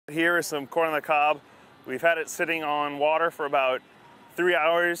Here is some corn on the cob. We've had it sitting on water for about 3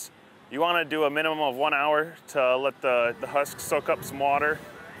 hours. You want to do a minimum of 1 hour to let the husk soak up some water,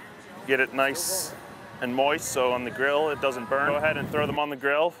 get it nice and moist so on the grill it doesn't burn. Go ahead and throw them on the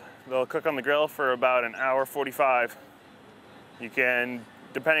grill. They'll cook on the grill for about an hour 45. You can,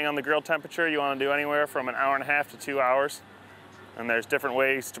 depending on the grill temperature, you want to do anywhere from an hour and a half to 2 hours. And there's different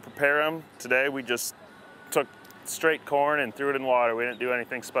ways to prepare them. Today we just took straight corn and threw it in water. We didn't do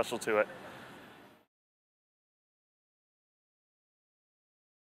anything special to it.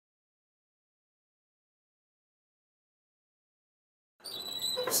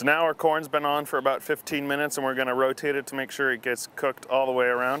 So now our corn's been on for about 15 minutes and we're going to rotate it to make sure it gets cooked all the way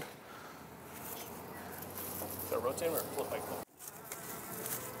around. Is that rotating or flip like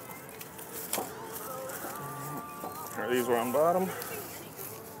that? These were on bottom.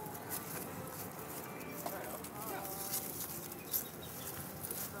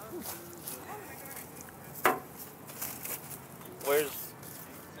 Where's...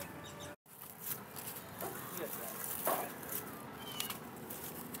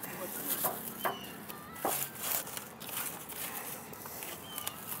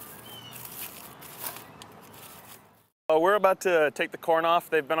 We're about to take the corn off.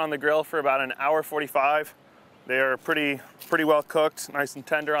 They've been on the grill for about an hour 45. They are pretty well cooked, nice and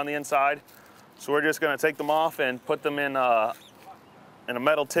tender on the inside. So we're just going to take them off and put them in a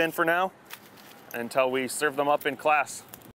metal tin for now until we serve them up in class.